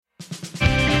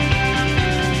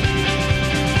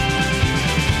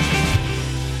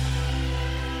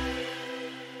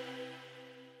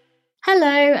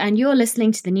and you're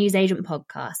listening to the News Agent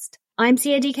Podcast. I'm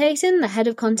CAD Caton, the head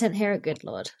of content here at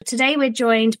Goodlord. Today we're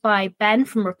joined by Ben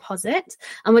from Reposit,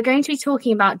 and we're going to be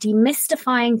talking about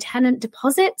demystifying tenant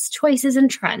deposits, choices and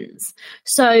trends.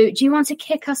 So do you want to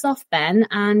kick us off, Ben,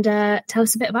 and tell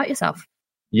us a bit about yourself?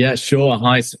 Yeah, sure.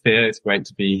 Hi, Sophia. It's great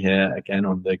to be here again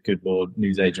on the Goodlord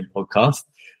News Agent Podcast.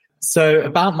 So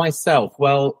about myself,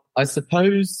 well, I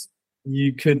suppose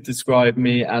you could describe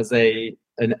me as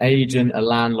an agent, a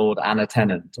landlord and a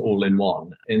tenant all in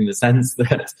one, in the sense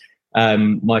that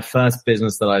my first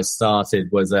business that I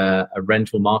started was a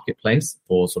rental marketplace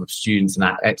for sort of students and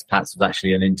expats. It was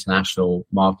actually an international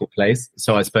marketplace.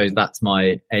 So I suppose that's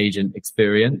my agent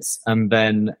experience. And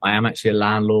then I am actually a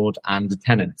landlord and a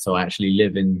tenant. So I actually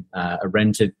live in a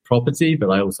rented property, but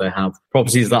I also have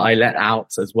properties that I let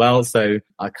out as well. So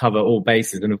I cover all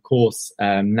bases. And of course,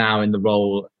 now in the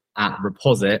role at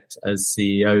Reposit as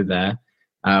CEO there,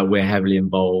 we're heavily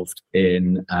involved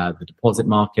in the deposit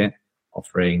market,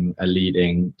 offering a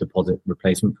leading deposit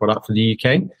replacement product for the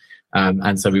UK.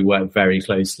 And so we work very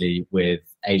closely with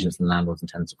agents and landlords and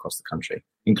tenants across the country,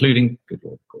 including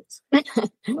Goodlord, of course.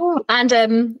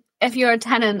 And if you're a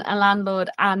tenant, a landlord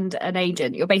and an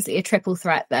agent, you're basically a triple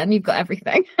threat then. You've got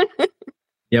everything.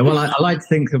 Yeah, well, I like to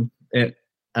think of it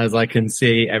as I can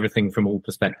see everything from all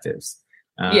perspectives.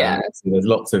 So there's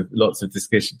lots of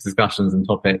discussions and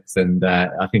topics, and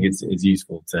I think it's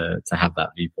useful to have that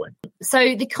viewpoint.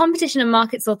 So the Competition and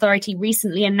Markets Authority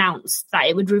recently announced that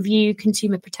it would review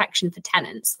consumer protection for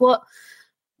tenants. What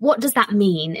does that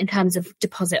mean in terms of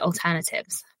deposit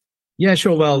alternatives? Yeah,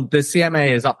 sure. Well, the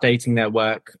CMA is updating their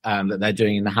work that they're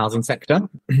doing in the housing sector.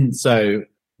 So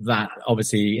that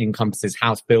obviously encompasses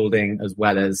house building as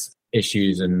well as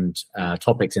issues and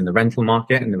topics in the rental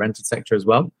market and the rented sector as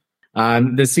well.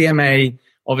 The CMA,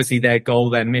 obviously their goal,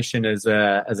 their mission as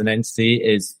an entity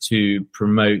is to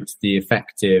promote the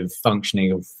effective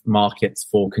functioning of markets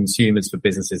for consumers, for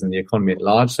businesses and the economy at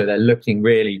large. So they're looking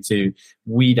really to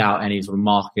weed out any sort of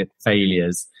market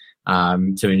failures,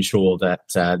 to ensure that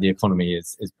the economy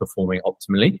is performing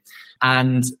optimally.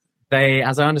 And they,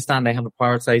 as I understand, they have a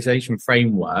prioritization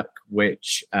framework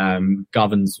which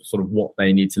governs sort of what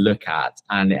they need to look at,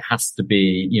 and it has to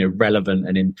be, relevant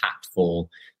and impactful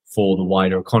for the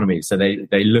wider economy. So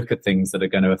they look at things that are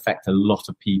going to affect a lot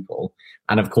of people.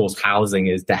 And of course, housing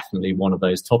is definitely one of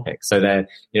those topics. So they're,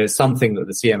 something that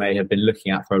the CMA have been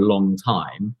looking at for a long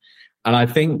time. And I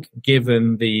think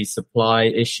given the supply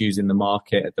issues in the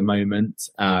market at the moment,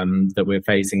 that we're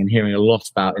facing and hearing a lot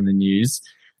about in the news,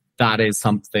 that is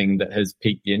something that has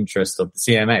piqued the interest of the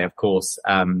CMA. Of course,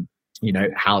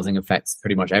 housing affects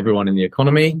pretty much everyone in the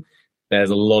economy. There's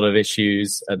a lot of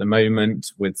issues at the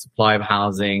moment with supply of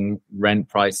housing, rent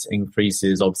price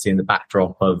increases, obviously in the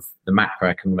backdrop of the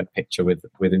macroeconomic picture with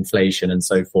inflation and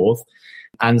so forth.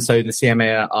 And so the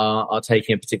CMA are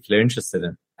taking a particular interest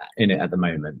in it at the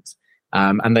moment.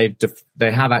 And they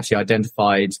have actually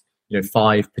identified,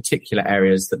 5 particular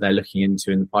areas that they're looking into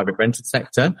in the private rented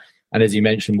sector. And as you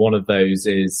mentioned, one of those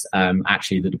is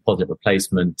actually the deposit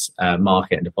replacement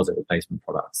market and deposit replacement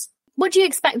products. What do you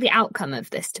expect the outcome of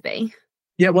this to be?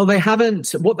 Yeah, well,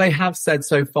 what they have said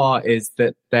so far is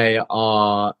that they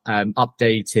are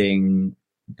updating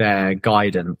their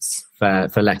guidance for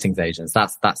lettings agents.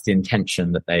 That's the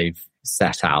intention that they've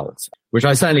set out, which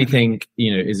I certainly think,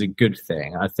 is a good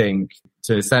thing. I think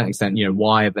to a certain extent,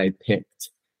 why have they picked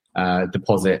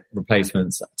deposit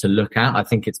replacements to look at? I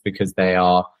think it's because they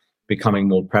are becoming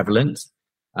more prevalent.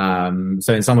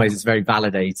 So in some ways it's very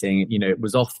validating. It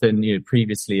was often,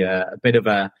 previously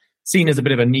seen as a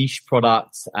bit of a niche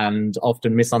product and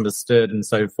often misunderstood and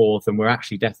so forth. And we're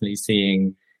actually definitely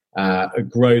seeing a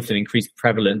growth and increased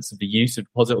prevalence of the use of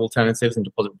deposit alternatives and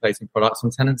deposit replacement products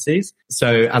and tenancies.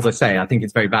 So as I say, I think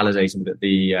it's very validating that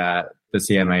the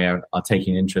CMA are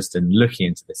taking interest in looking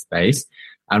into this space.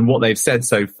 And what they've said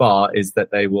so far is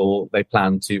that they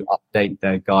plan to update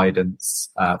their guidance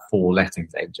for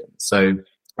lettings agents. So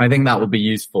I think that will be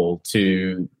useful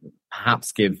to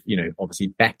perhaps give, obviously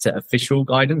better official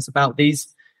guidance about these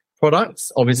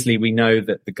products. Obviously, we know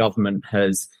that the government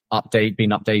has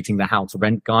been updating the How to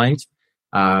Rent guide.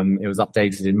 It was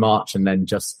updated in March and then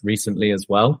just recently as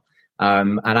well.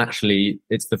 And actually,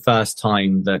 it's the first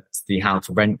time that the How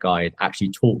to Rent guide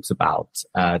actually talks about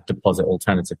deposit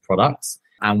alternative products.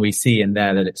 And we see in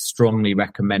there that it's strongly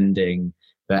recommending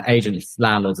that agents,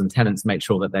 landlords and tenants make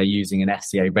sure that they're using an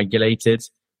FCA regulated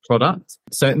product.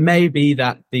 So it may be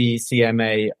that the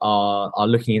CMA are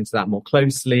looking into that more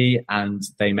closely, and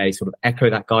they may sort of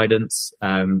echo that guidance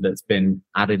that's been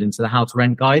added into the How to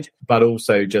Rent guide, but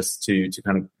also just to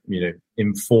kind of,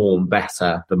 inform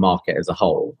better the market as a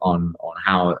whole on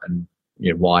how and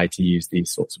why to use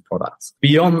these sorts of products.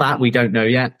 Beyond that, we don't know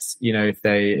yet, if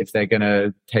they're going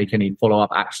to take any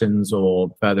follow-up actions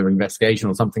or further investigation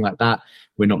or something like that.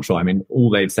 We're not sure. I mean, all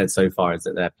they've said so far is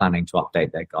that they're planning to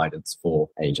update their guidance for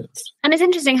agents. And it's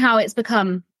interesting how it's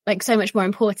become like so much more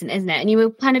important, isn't it? And you were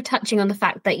kind of touching on the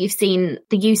fact that you've seen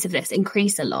the use of this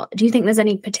increase a lot. Do you think there's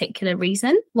any particular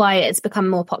reason why it's become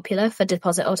more popular for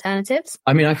deposit alternatives?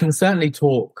 I mean, I can certainly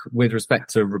talk with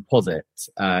respect to Reposit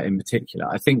in particular.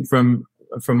 I think from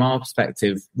our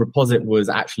perspective, Reposit was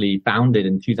actually founded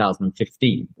in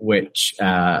 2015, which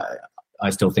I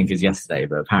still think is yesterday,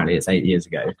 but apparently it's 8 years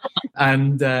ago.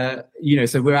 And,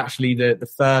 so we're actually the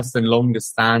first and longest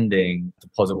standing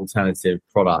deposit alternative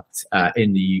product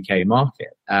in the UK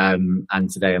market, and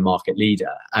today a market leader.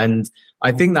 And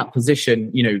I think that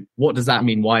position, what does that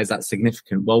mean? Why is that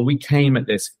significant? Well, we came at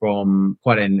this from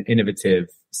quite an innovative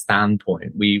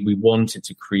standpoint. We wanted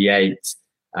to create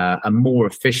a more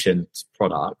efficient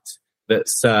product that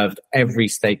served every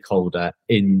stakeholder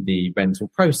in the rental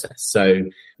process. So,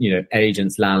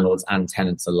 agents, landlords and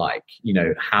tenants alike,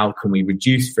 how can we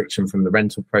reduce friction from the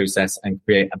rental process and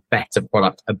create a better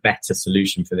product, a better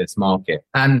solution for this market?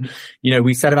 And,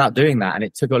 we set about doing that, and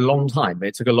it took a long time.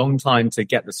 It took a long time to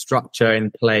get the structure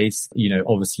in place.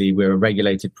 Obviously we're a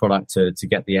regulated product to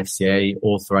get the FCA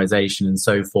authorization and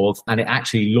so forth. And it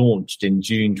actually launched in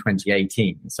June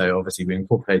 2018. So obviously we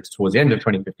incorporated towards the end of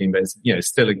 2015, but it's,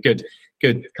 still a good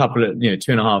couple of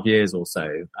 2.5 years or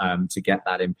so to get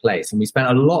that in place. And we spent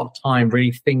a lot of time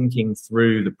really thinking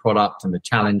through the product and the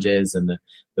challenges and the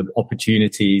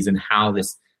opportunities and how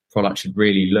this product should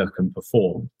really look and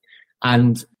perform.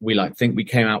 And we think we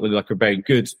came out with a very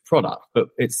good product, but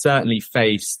it certainly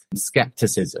faced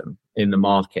skepticism in the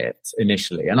market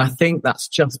initially. And I think that's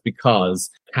just because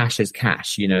cash is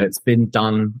cash. It's been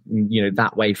done,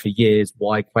 that way for years.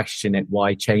 Why question it?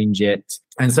 Why change it?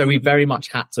 And so we very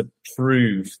much had to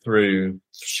prove through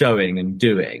showing and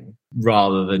doing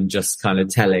rather than just kind of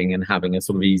telling and having a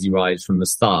sort of easy ride from the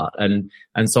start. And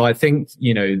so I think,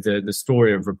 the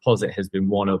story of Reposit has been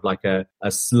one of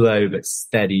a slow but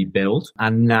steady build.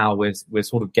 And now we're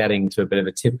sort of getting to a bit of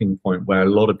a tipping point where a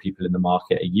lot of people in the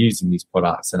market are using these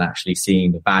products and actually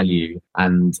seeing the value,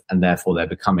 and therefore they're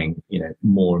becoming,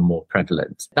 more and more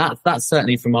prevalent. That's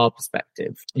certainly from our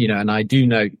perspective, and I do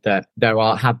note that there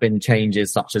have been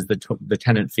changes such as the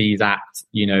Tenant Fees Act,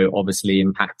 obviously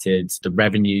impacted the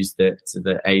revenues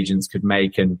that agents could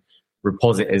make, and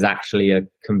Reposit is actually a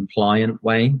compliant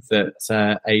way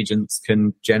that agents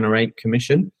can generate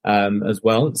commission as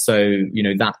well. So,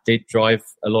 that did drive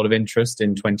a lot of interest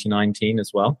in 2019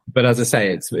 as well. But as I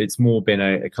say, it's more been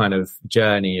a kind of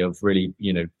journey of really,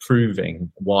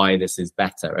 proving why this is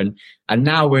better. And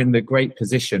now we're in the great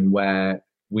position where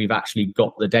we've actually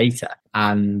got the data,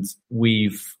 and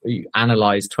we've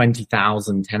analysed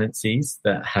 20,000 tenancies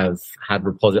that have had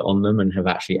Reposit on them and have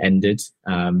actually ended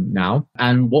now.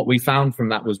 And what we found from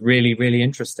that was really, really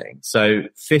interesting. So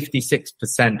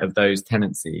 56% of those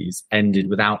tenancies ended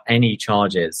without any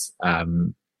charges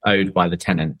owed by the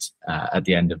tenant at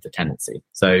the end of the tenancy.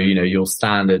 So, your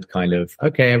standard kind of,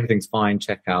 okay, everything's fine,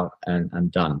 check out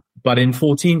and done. But in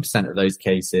 14% of those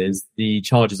cases, the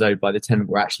charges owed by the tenant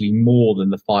were actually more than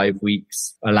the 5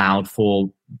 weeks allowed for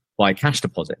by cash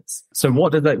deposits. So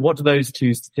what do those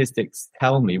two statistics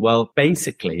tell me? Well,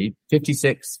 basically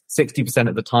 60%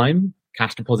 of the time,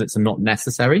 cash deposits are not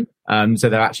necessary. So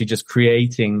they're actually just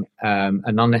creating an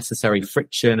unnecessary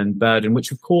friction and burden,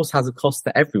 which of course has a cost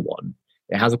to everyone.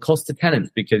 It has a cost to tenants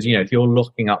because, if you're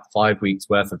locking up 5 weeks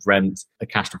worth of rent, a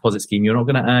cash deposit scheme, you're not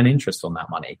going to earn interest on that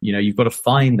money. You've got to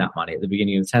find that money at the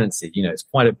beginning of the tenancy. It's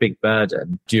quite a big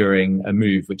burden during a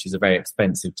move, which is a very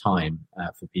expensive time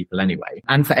for people anyway.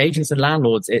 And for agents and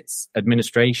landlords, it's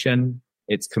administration,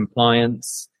 it's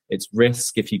compliance, it's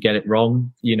risk if you get it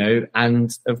wrong,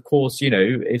 and of course,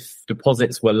 if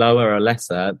deposits were lower or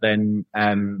lesser, then,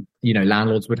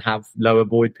 landlords would have lower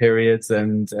void periods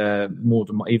and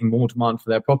even more demand for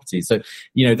their properties. So,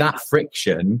 that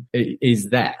friction is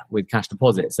there with cash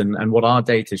deposits. And what our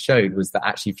data showed was that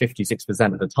actually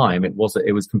 56% of the time it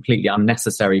was completely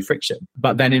unnecessary friction.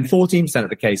 But then in 14% of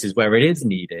the cases where it is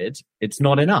needed, it's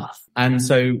not enough. And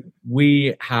so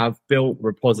we have built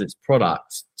Reposit's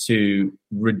product to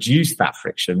reduce that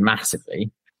friction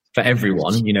massively for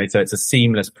everyone, so it's a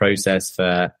seamless process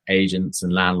for agents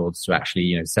and landlords to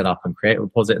actually, set up and create a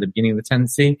Reposit at the beginning of the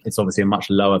tenancy. It's obviously a much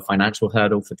lower financial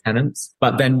hurdle for tenants.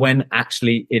 But then when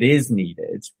actually it is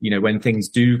needed, when things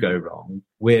do go wrong,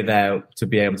 we're there to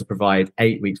be able to provide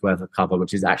 8 weeks worth of cover,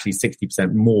 which is actually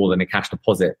 60% more than a cash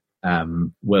deposit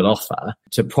will offer,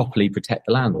 to properly protect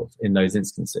the landlord in those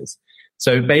instances.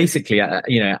 So basically,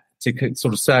 to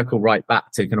sort of circle right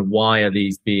back to kind of why are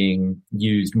these being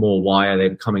used more? Why are they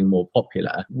becoming more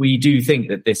popular? We do think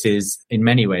that this is in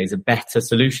many ways a better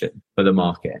solution for the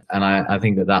market. And I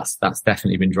think that that's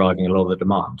definitely been driving a lot of the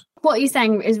demand. What you're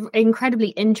saying is incredibly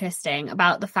interesting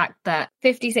about the fact that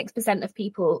 56% of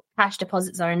people cash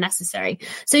deposits are unnecessary.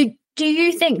 So do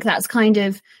you think that's kind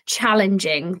of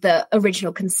challenging the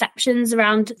original conceptions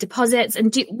around deposits?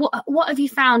 And what have you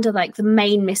found are like the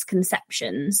main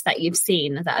misconceptions that you've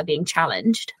seen that are being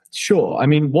challenged? Sure. I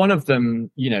mean, one of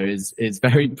them, is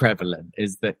very prevalent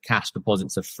is that cash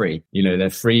deposits are free. They're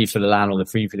free for the landlord, they're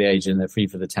free for the agent, they're free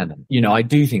for the tenant. I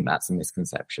do think that's a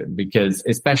misconception because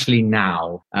especially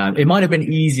now, it might have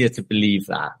been easier to believe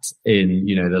that in,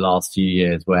 the last few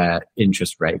years where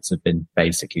interest rates have been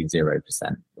basically 0%,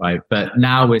 right? But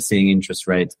now we're seeing interest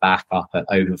rates back up at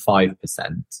over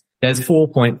 5%. There's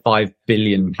 £4.5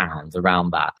 billion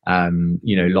around that,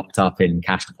 locked up in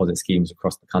cash deposit schemes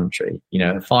across the country.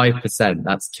 At 5%,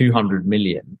 that's 200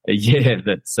 million a year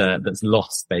that's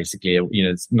lost basically.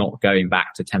 It's not going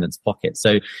back to tenants' pockets.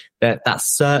 So that's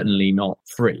certainly not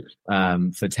free,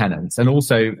 for tenants. And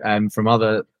also, from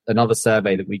another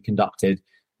survey that we conducted,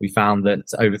 we found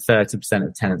that over 30%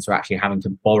 of tenants are actually having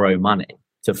to borrow money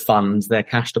to fund their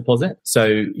cash deposit.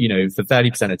 So, for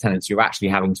 30% of tenants, you're actually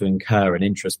having to incur an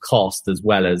interest cost as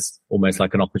well as almost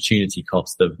like an opportunity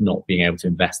cost of not being able to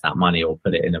invest that money or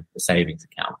put it in a savings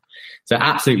account. So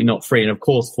absolutely not free. And of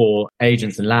course, for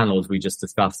agents and landlords, we just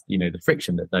discussed, the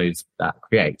friction that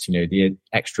creates, the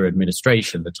extra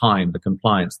administration, the time, the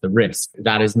compliance, the risk.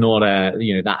 That is not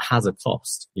that has a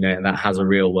cost, that has a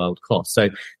real world cost. So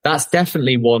that's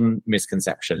definitely one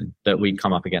misconception that we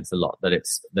come up against a lot, that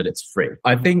it's free.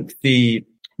 I think the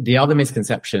other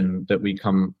misconception that we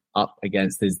come up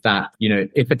against is that,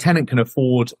 if a tenant can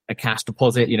afford a cash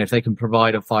deposit, if they can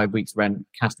provide a 5 weeks rent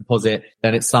cash deposit,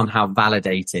 then it's somehow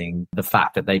validating the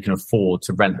fact that they can afford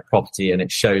to rent the property and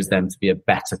it shows them to be a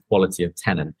better quality of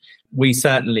tenant. We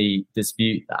certainly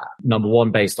dispute that. Number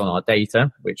one, based on our data,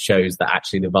 which shows that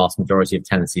actually the vast majority of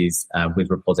tenancies with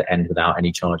Reposit end without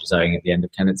any charges owing at the end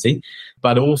of tenancy.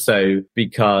 But also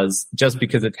because just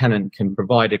because a tenant can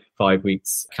provide a 5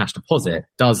 weeks cash deposit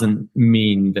doesn't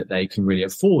mean that they can really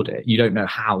afford it. You don't know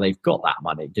how they've got that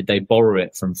money. Did they borrow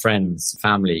it from friends,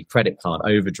 family, credit card,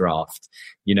 overdraft,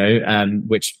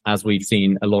 which as we've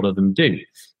seen, a lot of them do.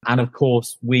 And of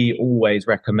course, we always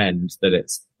recommend that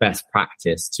it's best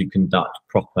practice to conduct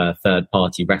proper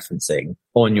third-party referencing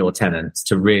on your tenants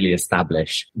to really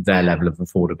establish their level of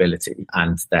affordability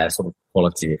and their sort of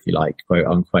quality, if you like, quote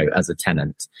unquote, as a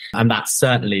tenant. And that's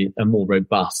certainly a more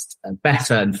robust and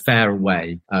better and fairer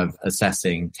way of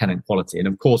assessing tenant quality. And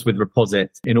of course, with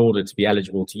Reposit, in order to be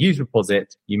eligible to use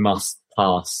Reposit, you must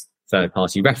pass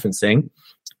third-party referencing.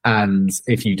 And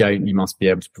if you don't, you must be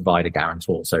able to provide a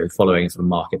guarantor. So following sort of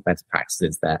market better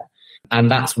practices there. And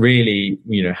that's really,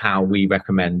 how we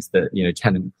recommend that,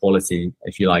 tenant quality,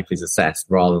 if you like, is assessed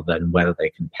rather than whether they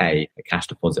can pay a cash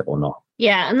deposit or not.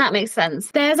 Yeah, and that makes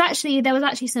sense. There was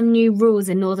actually some new rules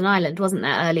in Northern Ireland, wasn't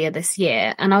there, earlier this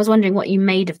year? And I was wondering what you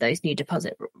made of those new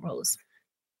deposit rules.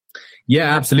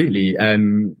 Yeah, absolutely.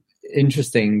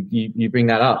 Interesting you bring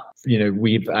that up.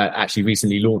 We've actually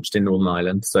recently launched in Northern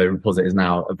Ireland, so Reposit is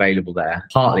now available there,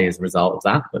 partly as a result of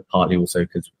that, but partly also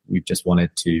because we've just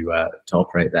wanted to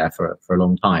operate there for a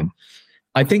long time.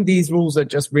 I think these rules are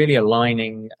just really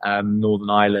aligning Northern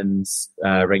Ireland's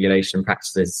regulation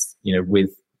practices, with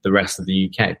the rest of the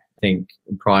UK. I think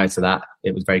prior to that,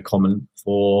 it was very common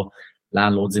for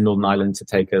landlords in Northern Ireland to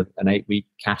take an 8-week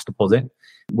cash deposit,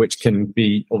 which can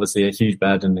be obviously a huge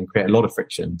burden and create a lot of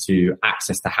friction to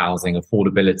access to housing,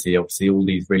 affordability, obviously all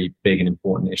these really big and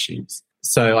important issues.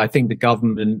 So I think the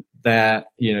government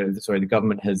the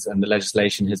government has, and the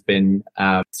legislation has been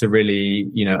to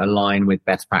really, align with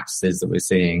best practices that we're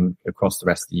seeing across the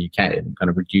rest of the UK and kind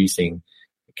of reducing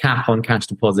the cap on cash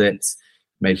deposits,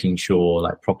 making sure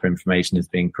like proper information is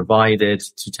being provided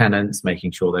to tenants,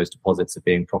 making sure those deposits are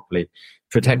being properly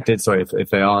protected. So if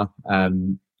they are,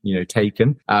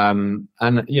 taken. I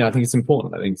think it's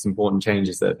important. I think it's important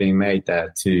changes that are being made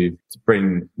there to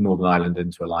bring Northern Ireland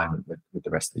into alignment with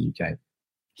the rest of the UK.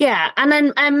 Yeah. And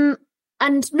then,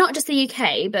 and not just the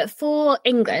UK, but for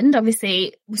England,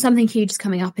 obviously something huge is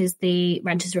coming up is the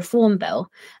Renters Reform Bill.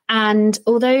 And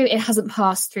although it hasn't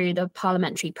passed through the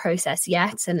parliamentary process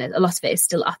yet, and a lot of it is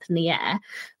still up in the air,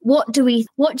 what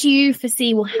do you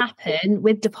foresee will happen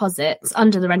with deposits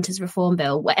under the Renters Reform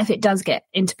Bill if it does get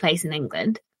into place in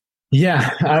England? Yeah,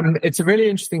 it's a really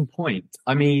interesting point.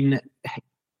 I mean,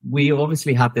 we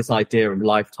obviously have this idea of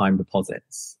lifetime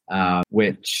deposits,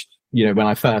 which when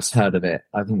I first heard of it,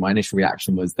 I think my initial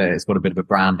reaction was that it's got a bit of a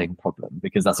branding problem,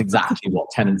 because that's exactly what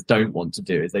tenants don't want to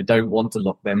do, is they don't want to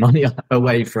lock their money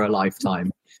away for a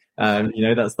lifetime.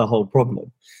 That's the whole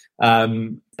problem.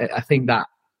 I think that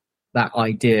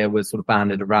idea was sort of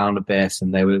banded around a bit,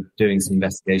 and they were doing some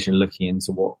investigation looking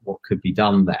into what could be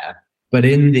done there. But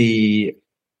in the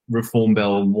Reform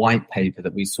Bill white paper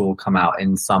that we saw come out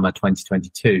in summer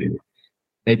 2022,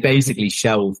 they basically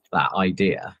shelved that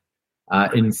idea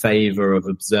in favour of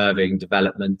observing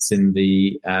developments in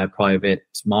the private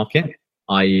market,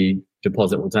 i.e.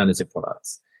 deposit alternative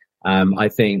products. I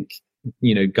think,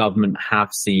 government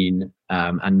have seen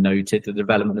and noted the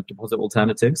development of deposit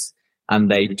alternatives, and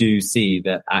they do see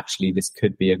that actually this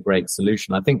could be a great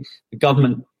solution. I think the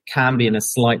government can be in a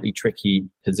slightly tricky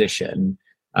position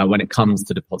when it comes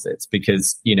to deposits,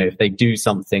 because, if they do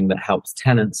something that helps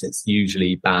tenants, it's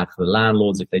usually bad for the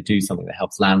landlords. If they do something that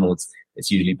helps landlords, it's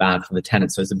usually bad for the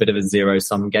tenants. So it's a bit of a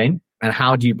zero-sum game. And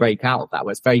how do you break out of that?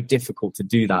 Well, it's very difficult to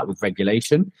do that with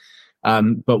regulation.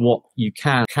 But what you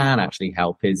can actually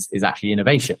help is actually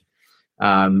innovation.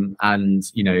 And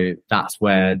that's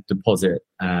where deposit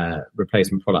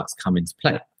replacement products come into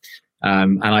play.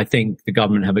 And I think the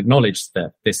government have acknowledged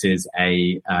that this is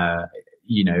an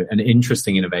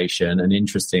interesting innovation, an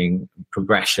interesting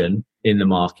progression in the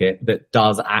market that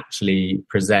does actually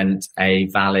present a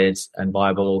valid and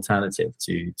viable alternative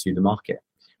to the market.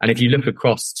 And if you look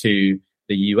across to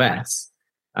the US,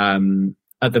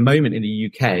 at the moment in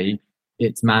the UK,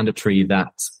 it's mandatory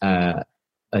that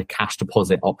a cash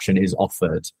deposit option is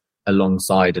offered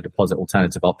alongside a deposit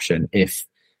alternative option if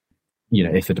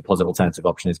a deposit alternative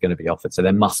option is going to be offered. So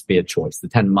there must be a choice. The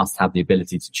tenant must have the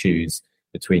ability to choose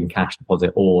between cash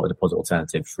deposit or a deposit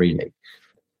alternative freely.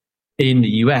 In the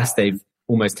US, they've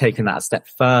almost taken that a step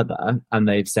further, and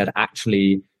they've said,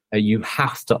 actually, you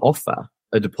have to offer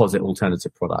a deposit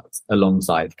alternative product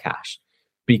alongside cash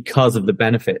because of the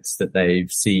benefits that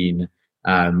they've seen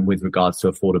with regards to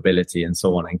affordability and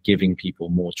so on, and giving people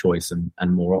more choice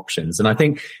and more options. And I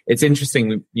think it's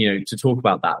interesting, to talk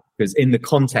about that, because in the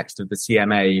context of the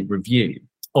CMA review,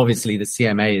 obviously the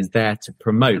CMA is there to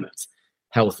promote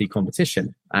healthy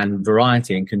competition and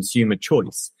variety and consumer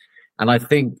choice. And I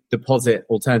think deposit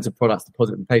alternative products,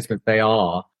 deposit replacement, they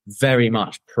are very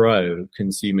much pro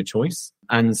consumer choice.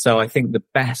 And so I think the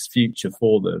best future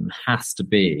for them has to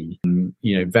be,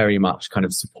 very much kind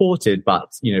of supported,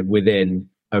 but, within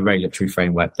a regulatory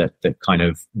framework that kind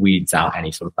of weeds out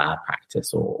any sort of bad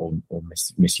practice or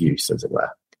misuse, as it were.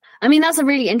 I mean, that's a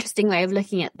really interesting way of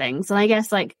looking at things. And I guess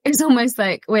it's almost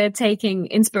like we're taking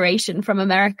inspiration from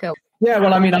America. Yeah,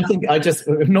 well, I mean, I think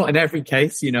not in every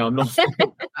case, I'm not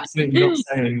absolutely not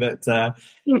saying that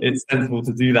it's sensible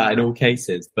to do that in all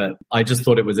cases, but I just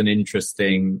thought it was an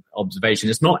interesting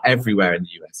observation. It's not everywhere in the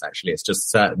US, actually. It's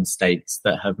just certain states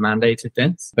that have mandated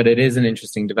this, but it is an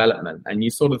interesting development. And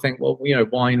you sort of think, well,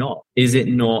 why not? Is it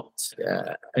not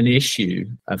an issue,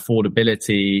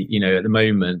 affordability, at the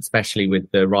moment, especially with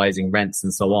the rising rents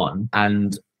and so on?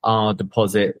 And are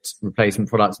deposit replacement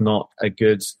products not a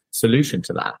good solution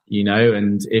to that?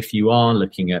 And if you are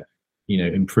looking at,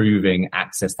 improving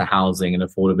access to housing and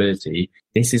affordability,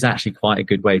 this is actually quite a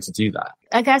good way to do that.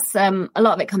 I guess a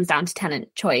lot of it comes down to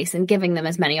tenant choice and giving them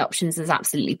as many options as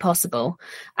absolutely possible.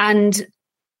 And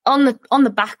on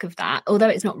the back of that, although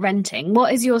it's not renting,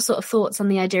 what is your sort of thoughts on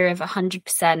the idea of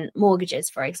 100% mortgages,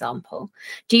 for example?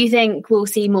 Do you think we'll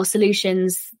see more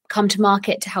solutions come to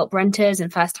market to help renters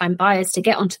and first-time buyers to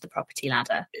get onto the property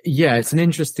ladder? Yeah, it's an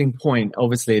interesting point.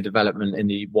 Obviously, a development in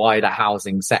the wider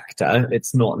housing sector.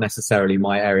 It's not necessarily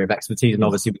my area of expertise, and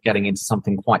obviously we're getting into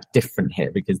something quite different here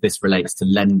because this relates to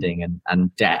lending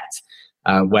and debt,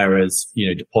 whereas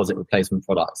deposit replacement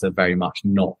products are very much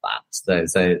not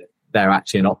that. They're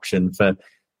actually an option for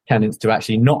tenants to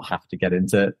actually not have to get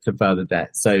into further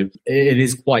debt. So it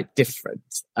is quite different.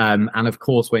 And of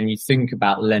course, when you think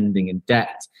about lending and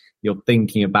debt, you're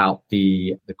thinking about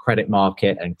the credit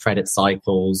market and credit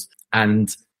cycles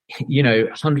and,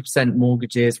 100%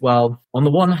 mortgages. Well, on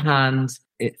the one hand,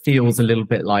 it feels a little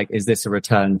bit like, is this a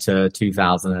return to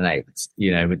 2008,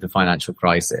 with the financial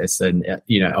crisis? And,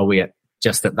 are we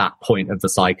just at that point of the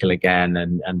cycle again,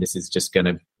 and this is just going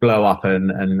to blow up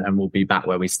and we'll be back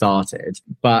where we started.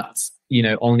 But,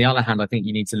 on the other hand, I think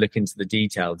you need to look into the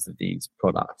details of these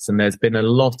products. And there's been a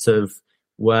lot of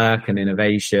work and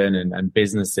innovation and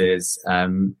businesses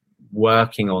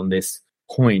working on this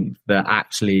point that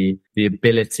actually the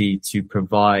ability to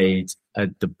provide a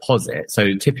deposit.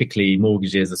 So typically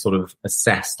mortgages are sort of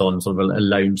assessed on sort of a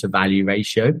loan to value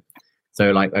ratio. So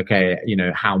okay,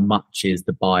 how much is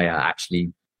the buyer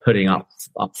actually putting up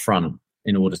front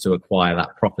in order to acquire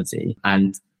that property.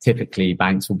 And typically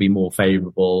banks will be more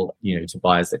favorable, to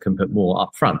buyers that can put more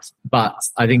upfront. But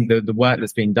I think the work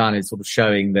that's being done is sort of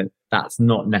showing that that's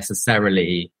not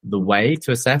necessarily the way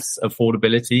to assess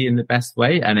affordability in the best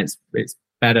way. And it's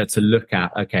better to look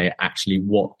at, okay, actually,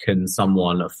 what can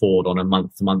someone afford on a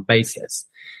month to month basis?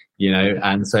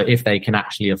 And so if they can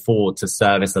actually afford to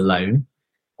service a loan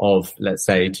of, let's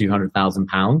say,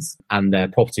 £200,000 and their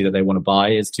property that they want to buy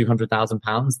is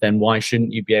 £200,000, then why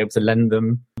shouldn't you be able to lend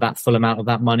them that full amount of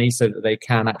that money so that they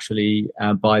can actually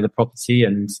buy the property,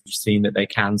 and you've seen that they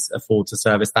can afford to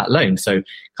service that loan? So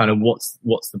kind of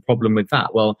what's the problem with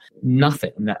that? Well,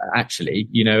 nothing actually,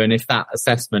 and if that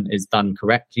assessment is done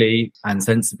correctly and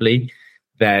sensibly,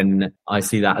 then I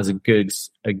see that as a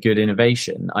good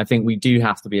innovation. I think we do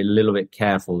have to be a little bit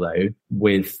careful though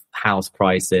with house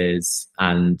prices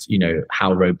and,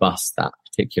 how robust that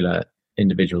particular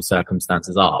individual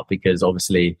circumstances are, because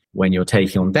obviously when you're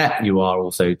taking on debt, you are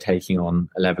also taking on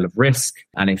a level of risk.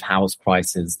 And if house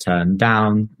prices turn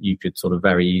down, you could sort of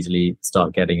very easily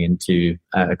start getting into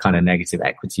a kind of negative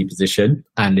equity position.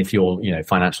 And if your,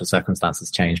 financial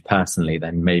circumstances change personally,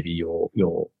 then maybe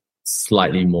you're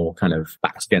slightly more kind of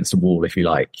backed against the wall, if you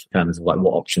like, in terms of like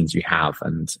what options you have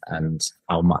and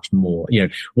how much more,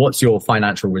 what's your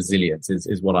financial resilience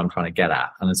is what I'm trying to get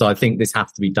at. And so I think this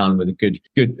has to be done with a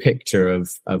good picture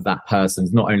of that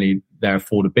person's, not only their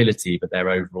affordability, but their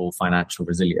overall financial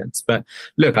resilience. But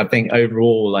look, I think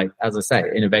overall, like, as I say,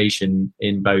 innovation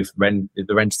in both the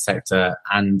rental sector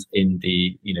and in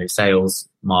the, sales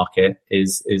market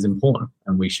is important.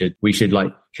 And we should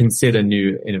like consider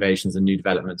new innovations and new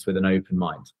developments with an open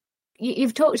mind.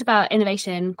 You've talked about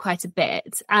innovation quite a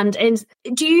bit. And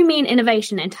do you mean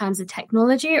innovation in terms of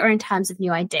technology or in terms of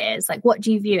new ideas? Like, what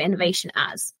do you view innovation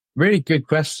as? Really good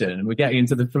question. We're getting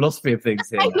into the philosophy of things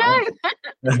here. I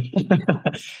know.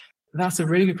 That's a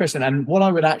really good question. And what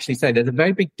I would actually say, there's a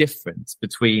very big difference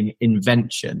between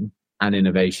invention and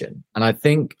innovation. And I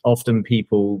think often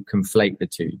people conflate the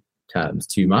two terms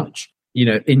too much.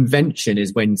 Invention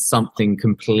is when something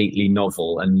completely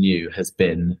novel and new has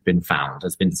been found,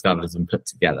 has been discovered, has been put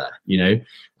together,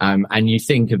 and you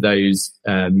think of those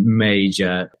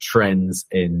major trends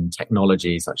in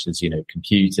technology, such as,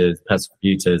 computers, personal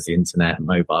computers, the internet,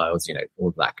 mobiles, all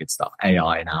of that good stuff,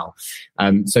 AI now.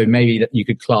 So maybe that you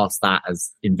could class that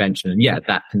as invention. And yeah,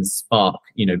 that can spark,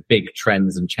 big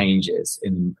trends and changes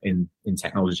in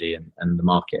technology and the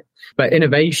market. But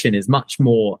innovation is much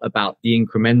more about the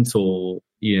incremental,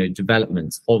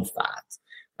 developments of that.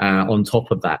 On top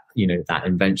of that, that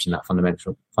invention, that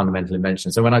fundamental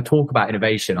invention. So when I talk about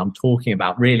innovation, I'm talking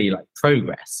about really like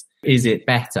progress. Is it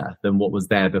better than what was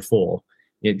there before?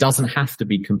 It doesn't have to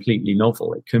be completely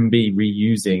novel. It can be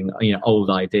reusing,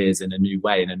 old ideas in a new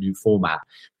way, in a new format.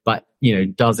 But,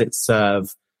 does it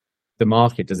serve the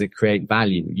market? Does it create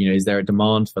value? Is there a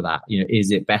demand for that?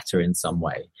 Is it better in some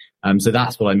way? So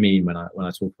that's what I mean when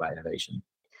I talk about innovation.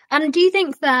 And do you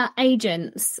think that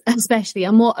agents, especially,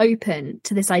 are more open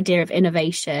to this idea of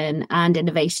innovation and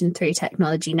innovation through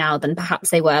technology now than perhaps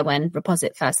they were when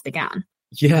Reposit first began?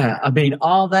 Yeah, I mean,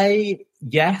 are they?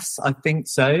 Yes, I think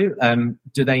so.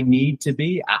 Do they need to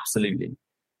be? Absolutely.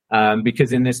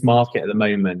 Because in this market at the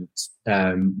moment,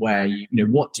 where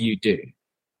what do you do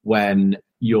when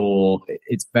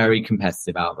it's very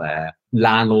competitive out there?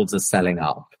 Landlords are selling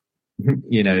up.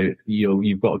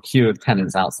 You've got a queue of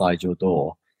tenants outside your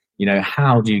door.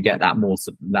 How do you get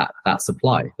that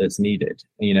supply that's needed?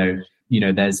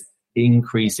 There's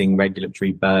increasing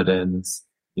regulatory burdens.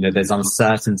 There's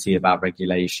uncertainty about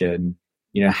regulation.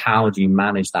 How do you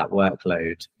manage that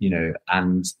workload,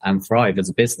 and thrive as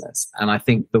a business? And I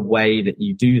think the way that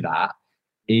you do that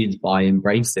is by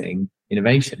embracing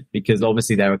innovation, because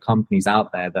obviously there are companies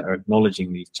out there that are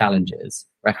acknowledging these challenges,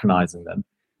 recognizing them,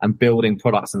 and building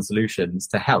products and solutions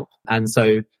to help. And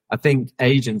so I think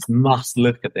agents must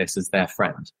look at this as their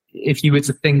friend. If you were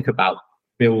to think about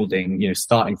building,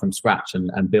 starting from scratch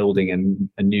and building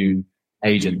a new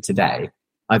agent today,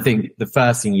 I think the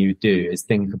first thing you do is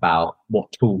think about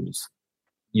what tools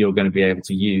you're going to be able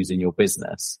to use in your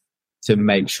business to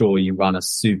make sure you run a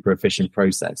super efficient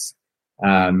process,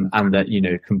 and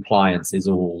that, compliance is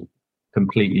all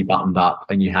completely buttoned up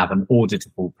and you have an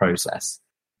auditable process.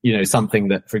 Something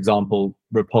that, for example,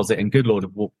 Reposit and Goodlord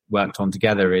have worked on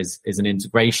together is an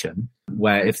integration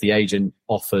where if the agent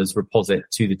offers Reposit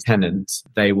to the tenant,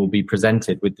 they will be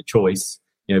presented with the choice,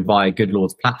 via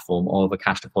Goodlord's platform of a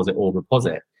cash deposit or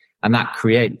Reposit. And that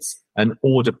creates an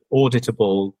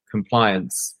auditable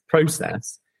compliance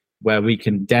process where we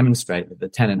can demonstrate that the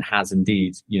tenant has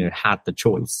indeed, had the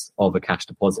choice of a cash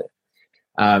deposit.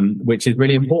 which is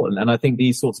really important. And I think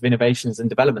these sorts of innovations and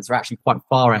developments are actually quite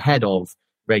far ahead of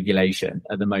regulation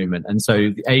at the moment. And so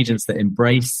the agents that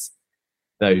embrace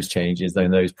those changes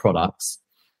and those products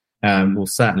will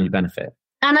certainly benefit.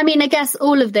 And I mean, I guess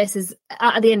all of this is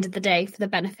at the end of the day for the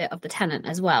benefit of the tenant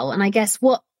as well. And I guess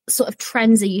what sort of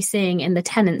trends are you seeing in the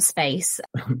tenant space?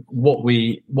 What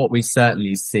we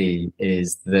certainly see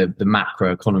is the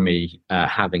macro economy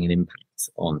having an impact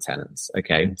on tenants.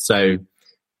 Okay, so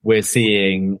we're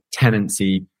seeing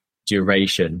tenancy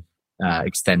duration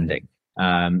extending.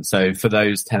 So for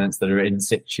those tenants that are in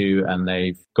situ and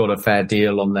they've got a fair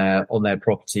deal on their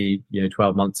property,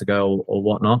 12 months ago or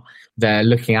whatnot, they're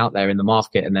looking out there in the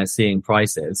market and they're seeing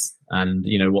prices and,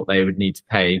 what they would need to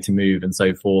pay to move and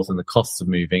so forth and the costs of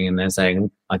moving. And they're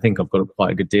saying, I think I've got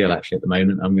quite a good deal actually at the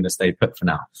moment. I'm going to stay put for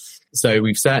now. So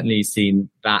we've certainly seen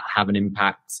that have an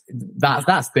impact.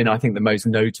 That's been, I think, the most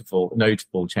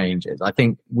notable changes. I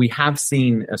think we have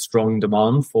seen a strong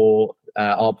demand for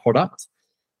our product.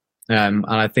 And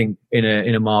I think in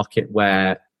a market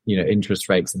where, interest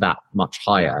rates are that much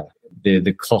higher,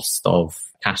 the cost of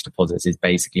cash deposits is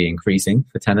basically increasing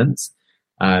for tenants.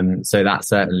 So that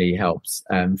certainly helps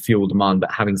fuel demand.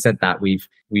 But having said that, we've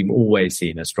always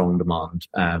seen a strong demand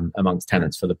amongst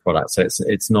tenants for the product. So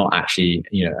it's not actually,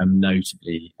 a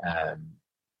notably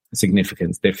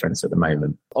significant difference at the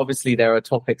moment. Obviously, there are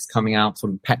topics coming out,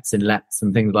 sort of pets in lets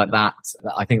and things like that.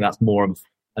 I think that's more of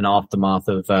an aftermath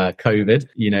of COVID,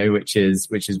 which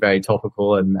is very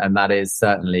topical, and that is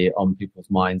certainly on people's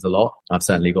minds a lot. I've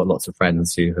certainly got lots of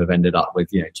friends who have ended up with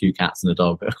 2 cats and a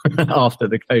dog after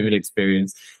the COVID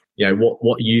experience.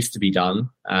 What used to be done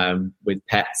with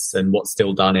pets and what's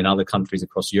still done in other countries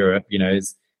across Europe,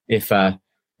 is if a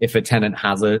tenant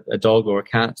has a dog or a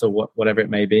cat or whatever it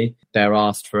may be, they're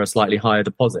asked for a slightly higher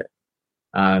deposit.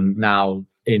 Now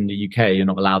in the UK, you're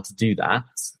not allowed to do that.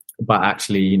 But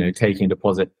actually, taking a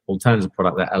deposit alternative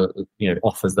product that,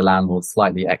 offers the landlord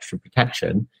slightly extra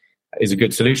protection is a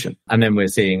good solution. And then we're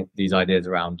seeing these ideas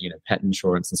around, pet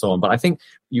insurance and so on. But I think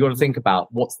you got to think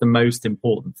about what's the most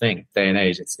important thing day and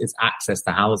age. It's access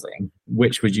to housing.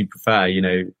 Which would you prefer,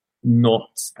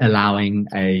 not allowing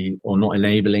or not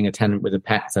enabling a tenant with a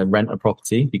pet to rent a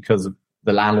property because of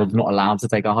the landlord's not allowed to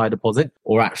take a high deposit,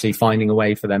 or actually finding a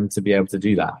way for them to be able to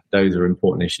do that? Those are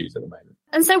important issues at the moment.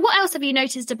 And so what else have you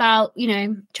noticed about,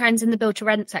 trends in the build to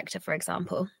rent sector, for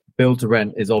example? Build to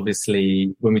rent is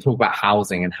obviously, when we talk about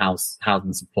housing and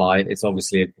housing supply, it's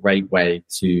obviously a great way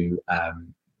to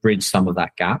bridge some of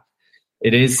that gap.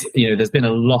 It is, there's been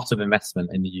a lot of investment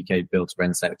in the UK build to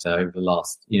rent sector over the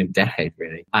last, decade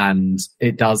really. And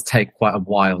it does take quite a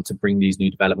while to bring these new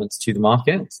developments to the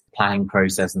market. Planning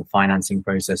process and financing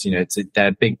process,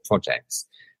 they're big projects.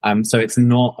 So it's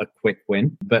not a quick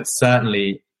win, but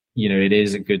certainly, it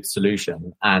is a good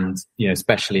solution. And,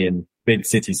 especially in big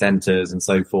city centres and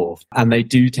so forth. And they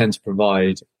do tend to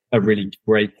provide a really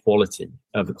great quality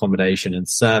of accommodation and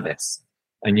service.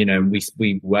 And,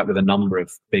 we work with a number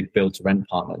of big build to rent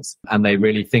partners, and they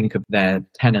really think of their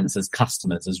tenants as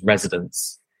customers, as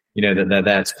residents, that they're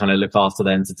there to kind of look after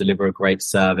them, to deliver a great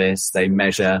service. They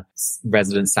measure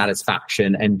resident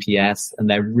satisfaction, NPS, and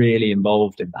they're really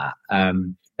involved in that.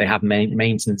 They have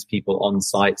maintenance people on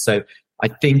site. So I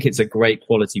think it's a great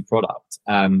quality product.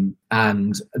 And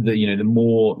the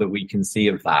more that we can see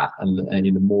of that and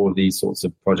the more of these sorts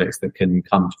of projects that can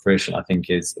come to fruition, I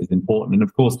think is important. And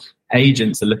of course,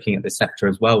 agents are looking at this sector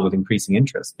as well with increasing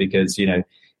interest because,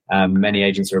 many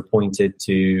agents are appointed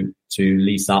to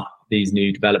lease up these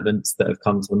new developments that have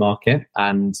come to the market.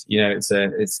 And, it's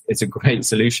a great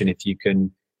solution if you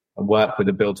can work with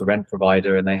a build to rent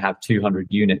provider and they have 200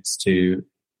 units to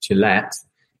let.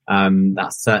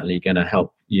 That's certainly going to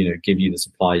help, give you the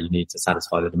supply you need to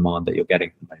satisfy the demand that you're getting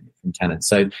at the moment from tenants.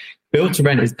 So build to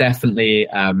rent is definitely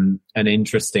an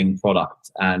interesting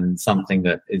product and something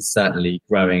that is certainly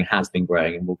growing, has been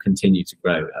growing and will continue to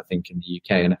grow, I think, in the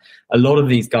UK. And a lot of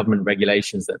these government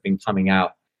regulations that have been coming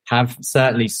out have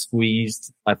certainly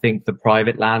squeezed, I think, the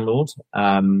private landlord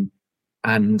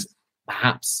and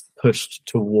perhaps pushed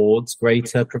towards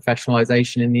greater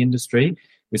professionalization in the industry.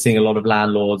 We're seeing a lot of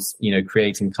landlords,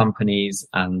 creating companies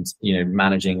and,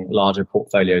 managing larger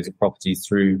portfolios of properties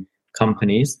through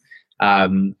companies,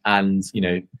 and,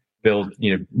 build,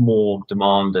 more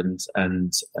demand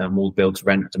and more build to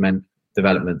rent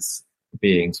developments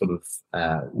being sort of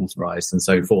authorized and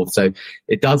so forth. So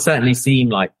it does certainly seem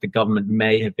like the government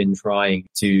may have been trying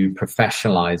to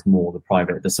professionalize more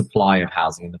the supply of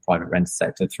housing in the private rental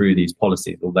sector through these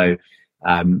policies. Although,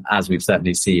 as we've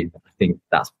certainly seen, I think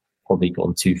that's probably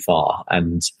gone too far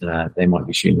and they might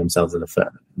be shooting themselves in the foot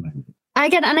at the moment.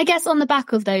 Again, and I guess on the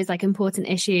back of those like important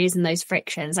issues and those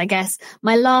frictions, I guess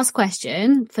my last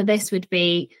question for this would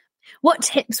be, what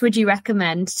tips would you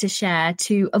recommend to share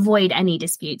to avoid any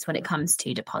disputes when it comes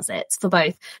to deposits for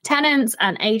both tenants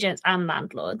and agents and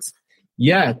landlords?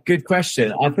 Yeah, good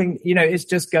question. I think, it's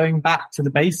just going back to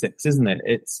the basics, isn't it?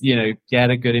 It's,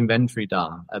 get a good inventory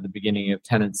done at the beginning of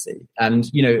tenancy.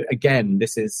 And, again,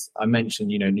 I mentioned,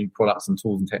 new products and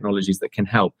tools and technologies that can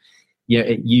help.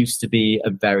 It used to be a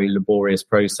very laborious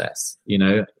process,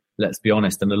 let's be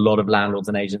honest. And a lot of landlords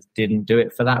and agents didn't do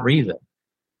it for that reason.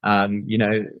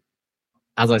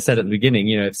 As I said at the beginning,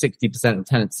 if 60% of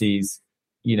tenancies,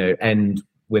 end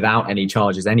without any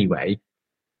charges anyway,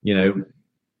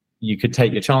 you could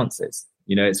take your chances.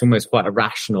 It's almost quite a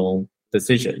rational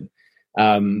decision.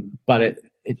 But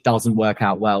it doesn't work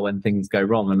out well when things go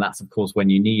wrong. And that's, of course, when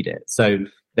you need it. So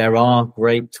there are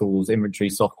great tools, inventory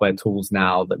software tools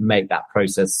now that make that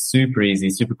process super easy,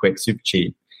 super quick, super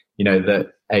cheap,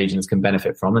 that agents can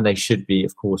benefit from, and they should be,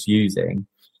 of course, using.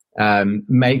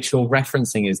 Make sure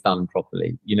referencing is done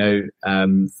properly.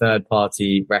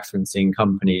 Third-party referencing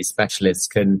companies, specialists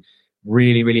can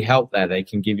really, really help there. They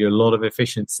can give you a lot of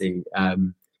efficiency.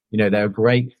 There are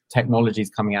great technologies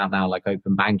coming out now, like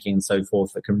open banking and so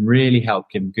forth, that can really help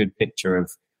give a good picture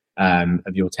of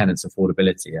your tenants'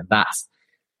 affordability. And that's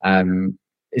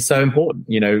it's so important.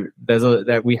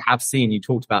 We have seen, you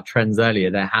talked about trends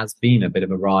earlier, there has been a bit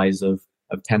of a rise of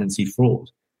tenancy fraud.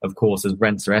 Of course, as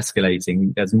rents are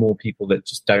escalating, there's more people that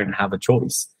just don't have a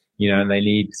choice, and they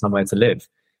need somewhere to live.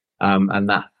 And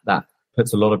that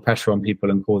puts a lot of pressure on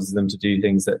people and causes them to do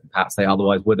things that perhaps they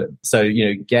otherwise wouldn't. So,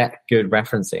 get good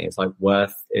referencing.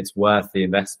 It's worth the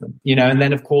investment, and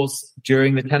then of course,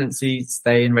 during the tenancy,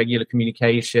 stay in regular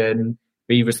communication,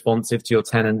 be responsive to your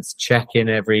tenants, check in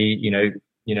every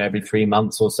 3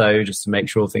 months or so, just to make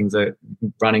sure things are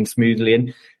running smoothly.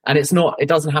 And it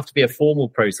doesn't have to be a formal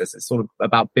process. It's sort of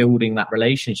about building that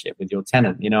relationship with your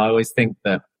tenant. I always think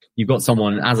that you've got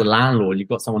someone, as a landlord, you've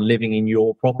got someone living in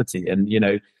your property, and,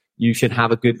 you should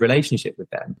have a good relationship with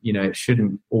them. It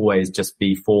shouldn't always just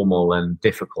be formal and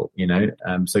difficult,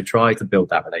 so try to build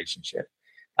that relationship.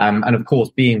 And of course,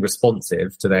 being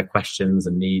responsive to their questions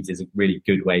and needs is a really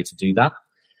good way to do that.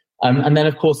 And then,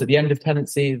 of course, at the end of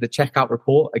tenancy, the checkout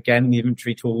report, again, the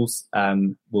inventory tools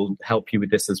will help you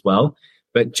with this as well.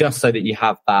 But just so that you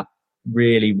have that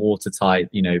really watertight,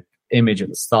 image at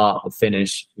the start, the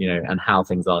finish, and how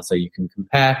things are, so you can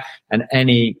compare, and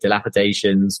any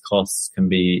dilapidations, costs can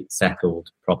be settled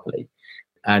properly.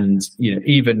 And,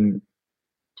 even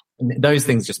those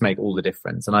things just make all the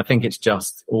difference. And I think it's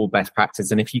just all best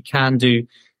practice. And if you can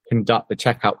conduct the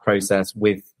checkout process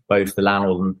with both the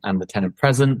landlord and the tenant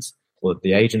present, or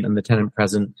the agent and the tenant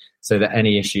present, so that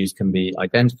any issues can be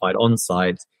identified on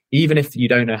site, even if you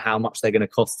don't know how much they're going to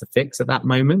cost to fix at that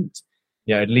moment.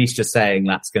 At least just saying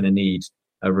that's going to need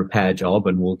a repair job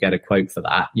and we'll get a quote for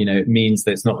that, it means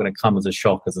that it's not going to come as a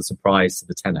shock, as a surprise to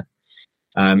the tenant.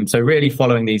 So really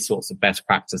following these sorts of best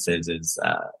practices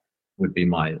would be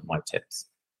my tips.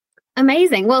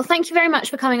 Amazing. Well, thank you very much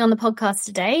for coming on the podcast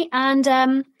today.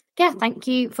 And thank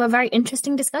you for a very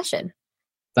interesting discussion.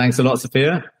 Thanks a lot,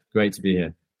 Sophia. Great to be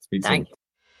here. Speak soon.